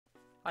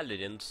Hi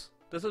legends,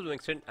 this is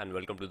Winston and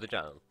welcome to the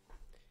channel.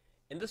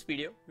 In this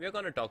video, we are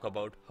going to talk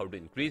about how to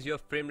increase your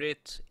frame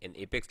rates in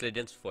Apex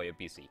Legends for your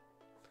PC.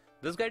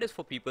 This guide is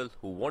for people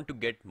who want to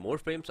get more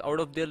frames out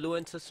of their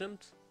low-end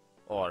systems,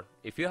 or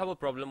if you have a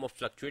problem of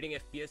fluctuating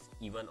FPS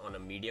even on a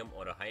medium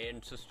or a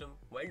high-end system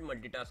while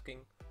multitasking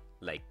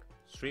like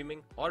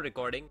streaming or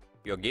recording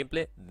your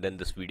gameplay, then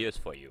this video is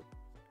for you.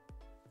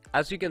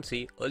 As you can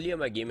see, earlier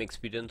my game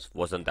experience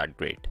wasn't that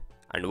great,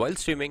 and while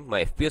streaming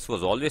my FPS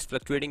was always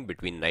fluctuating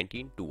between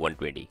 19 to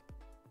 120.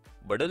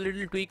 But a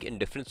little tweak in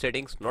different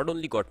settings not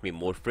only got me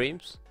more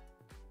frames,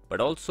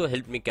 but also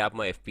helped me cap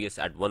my FPS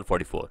at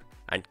 144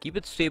 and keep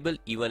it stable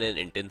even in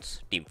intense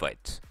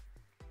teamfights.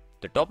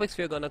 The topics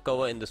we are gonna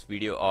cover in this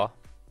video are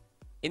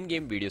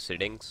in-game video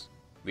settings,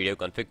 video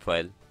config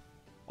file,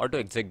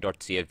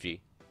 Autoexec.cfg,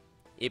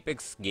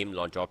 Apex game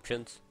launch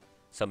options,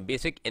 some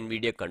basic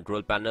NVIDIA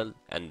control panel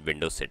and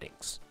Windows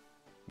settings.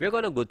 We are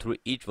gonna go through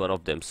each one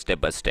of them step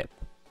by step.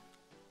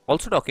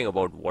 Also talking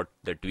about what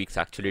the tweaks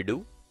actually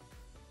do,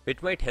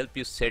 which might help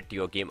you set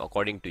your game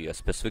according to your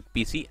specific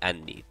PC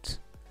and needs.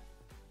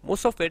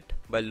 Most of it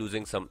by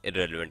losing some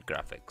irrelevant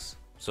graphics.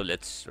 So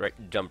let's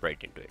jump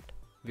right into it.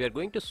 We are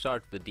going to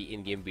start with the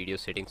in-game video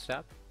settings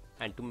tab,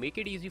 and to make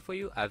it easy for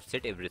you, I've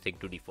set everything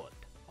to default.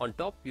 On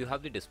top you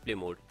have the display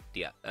mode,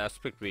 the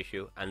aspect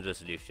ratio and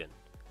resolution.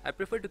 I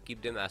prefer to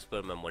keep them as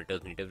per my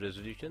monitor's native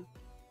resolution,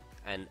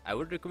 and I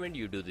would recommend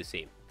you do the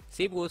same.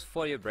 Same goes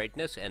for your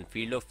brightness and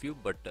field of view,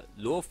 but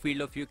lower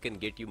field of view can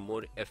get you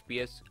more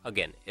FPS.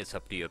 Again, it's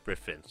up to your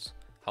preference,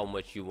 how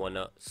much you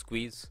wanna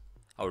squeeze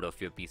out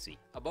of your PC.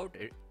 About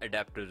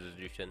adaptive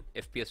resolution,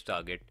 FPS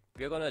target,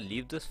 we are gonna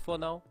leave this for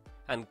now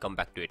and come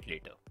back to it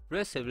later.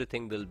 Rest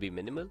everything will be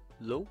minimal,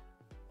 low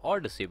or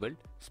disabled,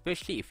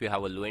 especially if you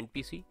have a low-end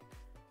PC.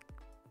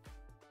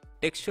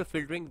 Texture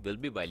filtering will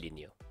be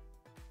bilinear.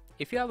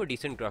 If you have a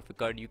decent graphic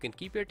card, you can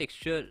keep your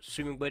texture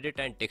streaming budget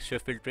and texture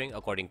filtering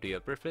according to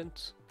your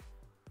preference.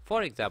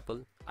 For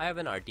example, I have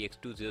an RTX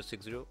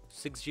 2060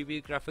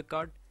 6GB graphic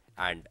card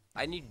and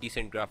I need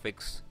decent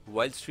graphics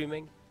while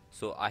streaming,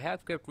 so I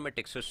have kept my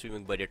texture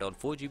streaming budget on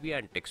 4GB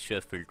and texture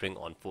filtering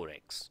on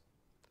 4x.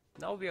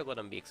 Now we are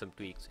gonna make some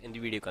tweaks in the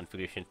video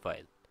configuration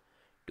file.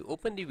 To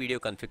open the video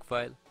config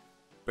file,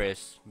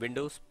 press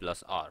Windows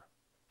plus R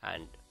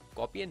and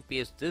copy and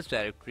paste this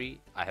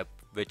directory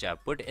which I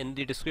have put in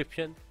the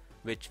description,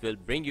 which will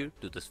bring you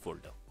to this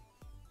folder.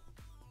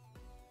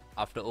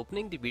 After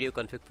opening the video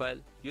config file,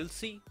 you'll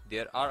see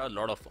there are a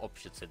lot of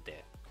options in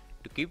there.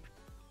 To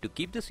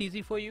keep this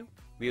easy for you,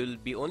 we will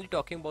be only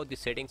talking about the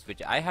settings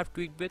which I have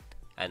tweaked with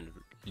and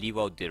leave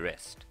out the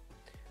rest.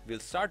 We'll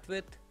start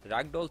with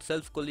ragdoll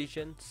self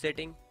collision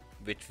setting,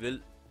 which will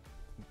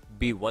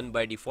be 1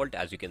 by default,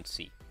 as you can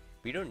see.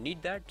 We don't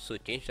need that, so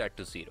change that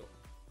to 0.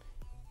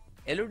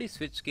 LOD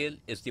switch scale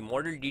is the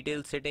model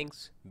detail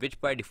settings, which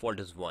by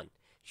default is 1.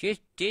 Change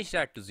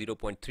that to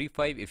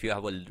 0.35 if you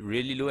have a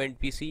really low end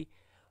PC.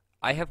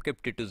 I have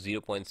kept it to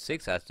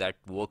 0.6 as that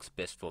works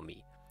best for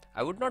me.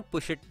 I would not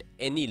push it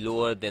any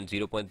lower than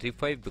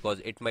 0.35 because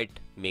it might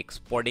make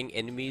spotting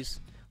enemies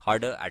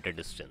harder at a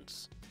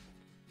distance.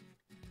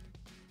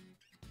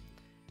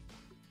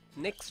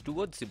 Next,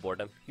 towards the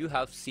bottom, you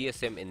have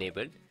CSM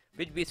enabled,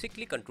 which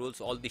basically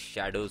controls all the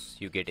shadows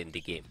you get in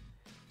the game.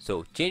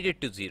 So change it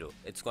to 0,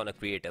 it's gonna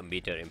create a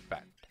major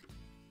impact.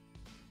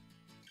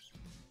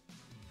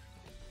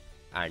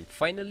 And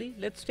finally,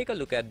 let's take a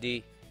look at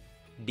the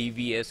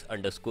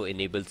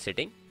DVS_enable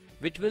setting,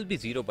 which will be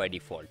 0 by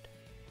default.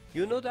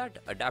 You know that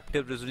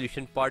adaptive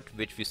resolution part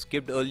which we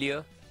skipped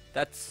earlier,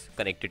 that's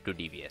connected to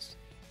DVS.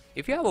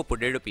 If you have a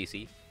potato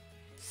PC,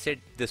 set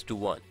this to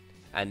 1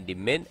 and the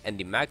min and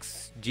the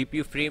max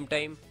GPU frame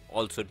time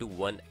also to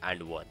 1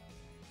 and 1.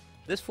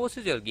 This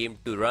forces your game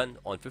to run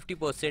on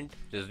 50%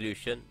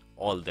 resolution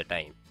all the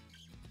time.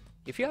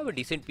 If you have a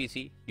decent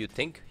PC, you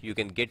think you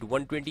can get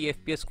 120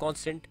 FPS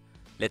constant.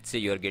 Let's say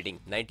you're getting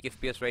 90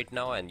 FPS right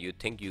now and you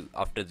think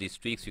after these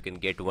tweaks you can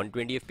get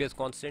 120 FPS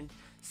constant.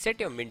 Set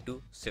your min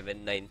to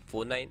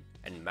 7949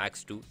 and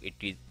max to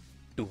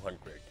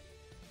 8200.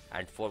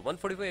 And for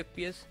 145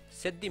 FPS,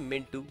 set the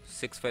min to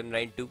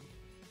 6592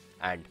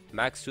 and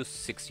max to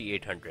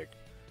 6800,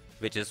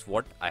 which is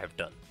what I have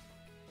done.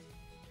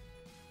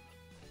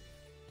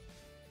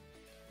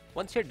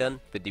 Once you're done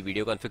with the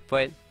video config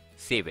file,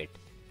 save it.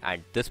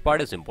 And this part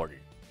is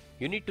important.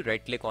 You need to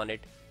right click on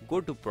it,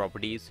 go to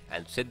properties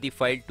and set the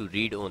file to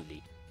read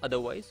only.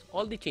 Otherwise,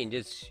 all the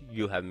changes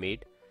you have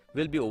made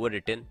will be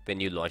overwritten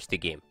when you launch the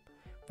game.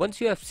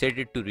 Once you have set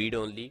it to read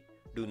only,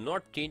 do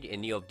not change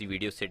any of the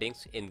video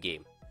settings in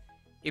game.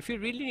 If you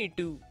really need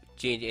to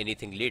change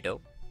anything later,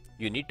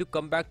 you need to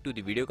come back to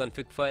the video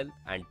config file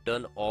and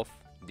turn off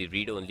the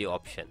read only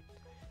option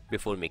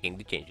before making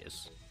the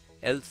changes.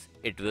 Else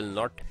it will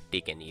not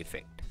take any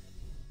effect.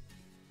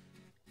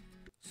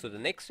 So the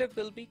next step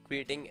will be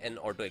creating an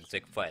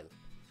autoexec file.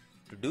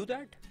 To do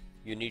that,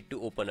 you need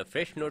to open a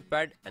fresh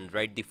notepad and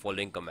write the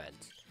following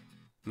commands: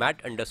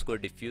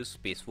 mat_diffuse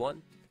space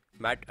 1,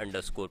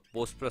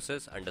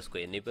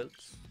 mat_postprocess_enable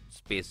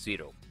space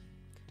 0.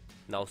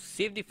 Now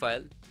save the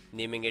file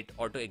naming it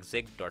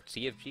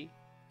Autoexec.cfg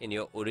in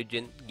your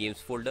Origin Games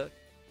folder,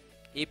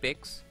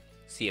 Apex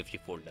CFG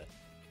folder.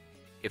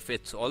 If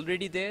it's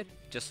already there,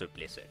 just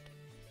replace it.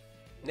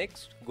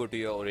 Next, go to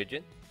your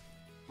Origin,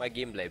 My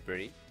Game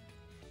Library,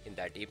 in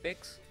that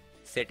Apex,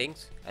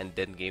 Settings, and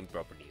then Game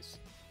Properties.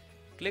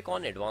 Click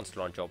on Advanced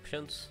Launch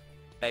Options,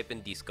 type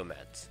in these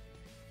commands.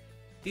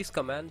 These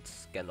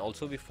commands can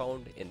also be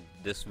found in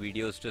this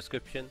video's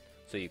description,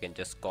 so you can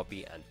just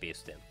copy and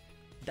paste them.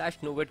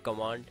 -novid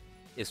command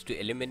is to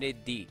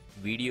eliminate the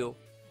video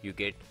you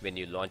get when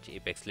you launch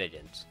Apex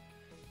Legends.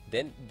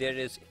 Then there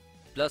is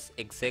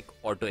 +exec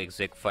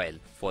autoexec file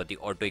for the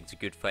auto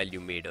execute file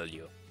you made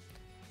earlier.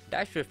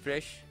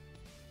 -refresh,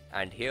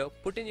 and here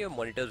put in your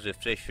monitor's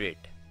refresh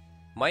rate.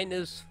 Mine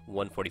is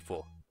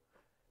 144.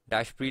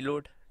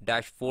 -preload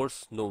 -force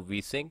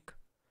novsync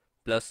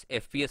plus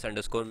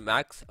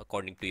fps_max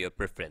according to your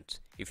preference.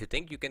 If you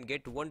think you can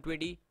get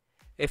 120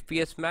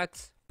 fps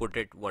max, put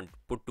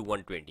to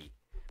 120.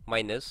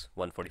 Mine is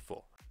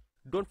 144.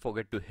 Don't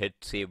forget to hit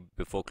save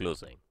before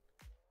closing.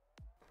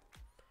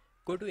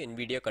 Go to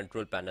NVIDIA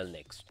control panel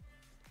next.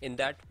 In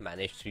that,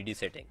 manage 3D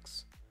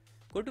settings.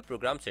 Go to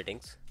program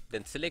settings,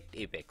 then select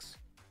Apex,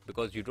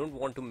 because you don't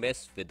want to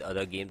mess with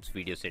other games'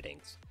 video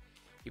settings.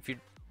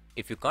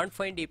 If you can't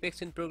find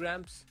Apex in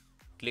programs,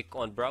 click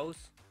on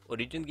Browse,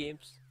 Origin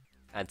Games,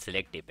 and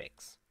select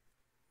Apex.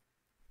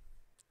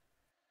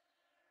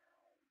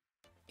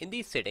 In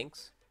these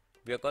settings,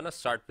 we are gonna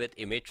start with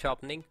image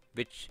sharpening,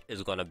 which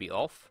is gonna be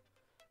off,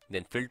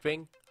 then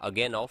filtering,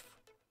 again off.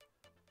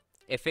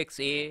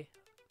 FXA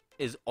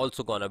is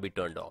also gonna be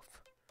turned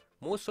off.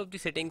 Most of the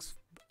settings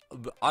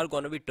are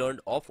gonna be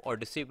turned off or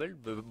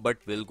disabled,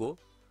 but will go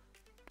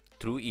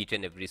through each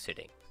and every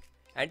setting.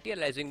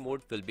 Anti-aliasing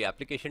mode will be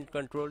application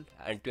controlled.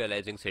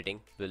 Anti-aliasing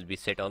setting will be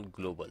set on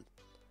global.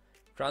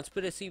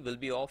 Transparency will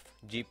be off.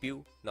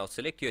 GPU, now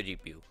select your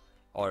GPU,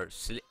 or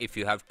if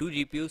you have two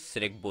GPUs,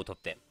 select both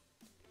of them.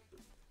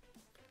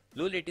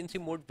 Low latency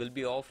mode will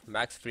be off.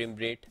 Max frame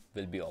rate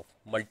will be off.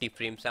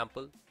 Multi-frame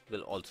sample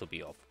will also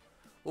be off.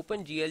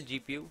 OpenGL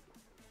GPU,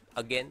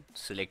 again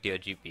select your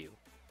GPU.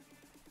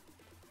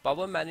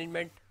 Power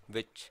management,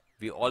 which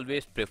we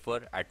always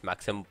prefer at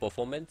maximum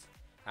performance,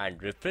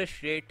 and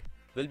refresh rate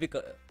will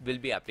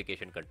be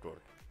application controlled.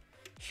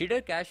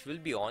 Shader cache will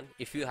be on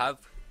if you have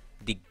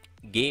the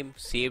game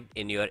saved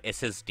in your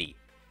SSD,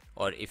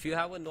 or if you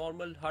have a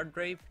normal hard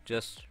drive,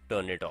 just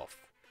turn it off.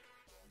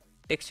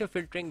 Texture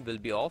filtering will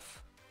be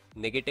off.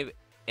 Negative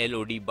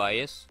LOD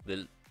bias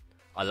will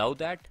allow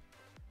that.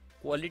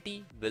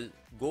 Quality will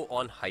go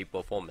on high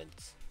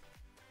performance.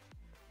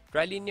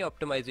 Trilinear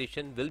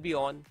optimization will be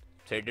on.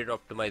 Threaded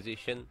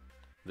optimization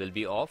will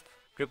be off.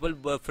 Triple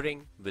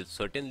buffering will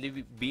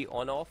certainly be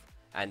on off,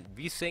 and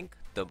VSync,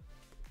 the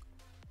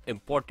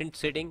important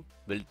setting,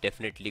 will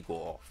definitely go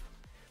off.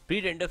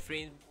 Pre-render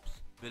frames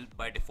will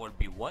by default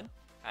be 1,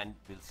 and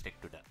we'll stick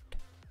to that.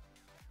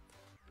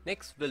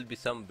 Next will be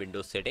some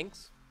Windows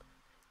settings.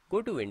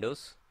 Go to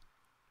Windows,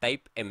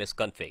 type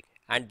msconfig,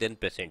 and then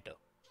press enter.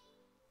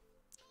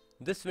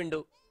 This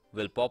window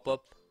will pop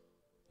up.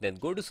 Then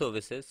go to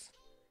services,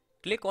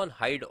 click on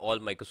hide all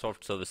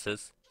Microsoft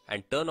services,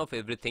 and turn off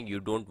everything you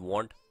don't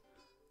want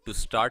to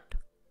start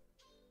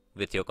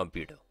with your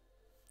computer.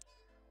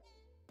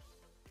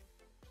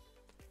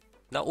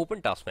 Now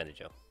open Task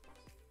Manager.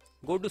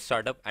 Go to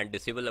Startup and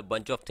disable a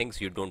bunch of things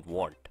you don't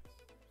want.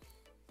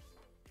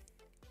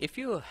 If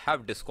you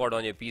have Discord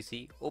on your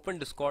PC, open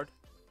Discord,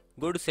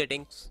 go to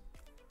Settings,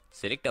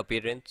 select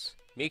Appearance,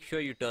 make sure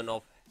you turn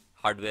off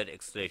hardware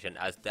acceleration,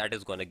 as that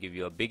is gonna give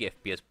you a big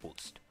FPS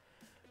boost.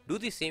 Do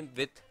the same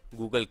with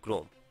Google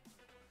Chrome.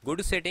 Go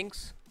to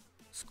Settings,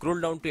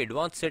 scroll down to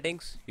Advanced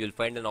Settings, you'll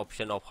find an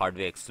option of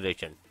hardware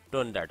acceleration.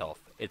 Turn that off,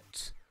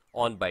 it's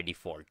on by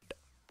default.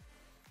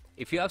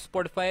 If you have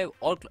Spotify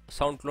or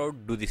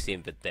SoundCloud, do the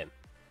same with them.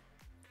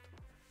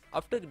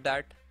 After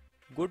that,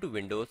 go to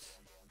Windows,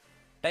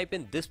 type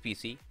in this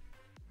PC,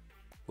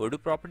 go to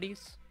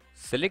Properties,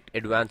 select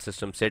Advanced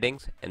System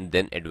Settings, and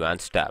then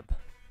Advanced tab.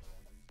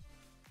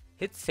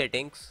 Hit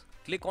Settings,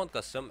 click on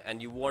Custom,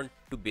 and you want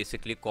to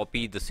basically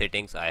copy the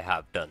settings I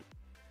have done.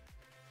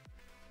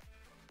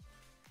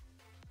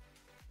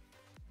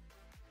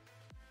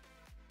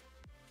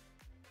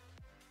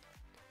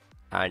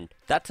 And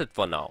that's it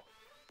for now.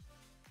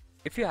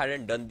 If you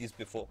hadn't done these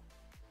before,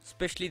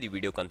 especially the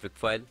video config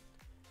file,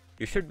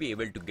 you should be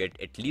able to get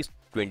at least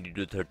 20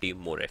 to 30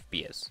 more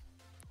FPS.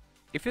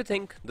 If you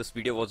think this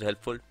video was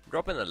helpful,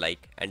 drop in a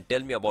like and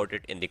tell me about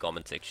it in the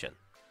comment section.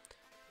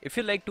 If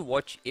you like to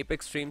watch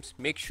Apex streams,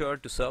 make sure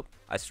to sub.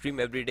 I stream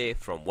every day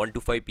from 1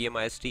 to 5 PM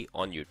IST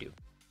on YouTube.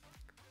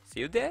 See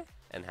you there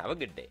and have a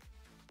good day.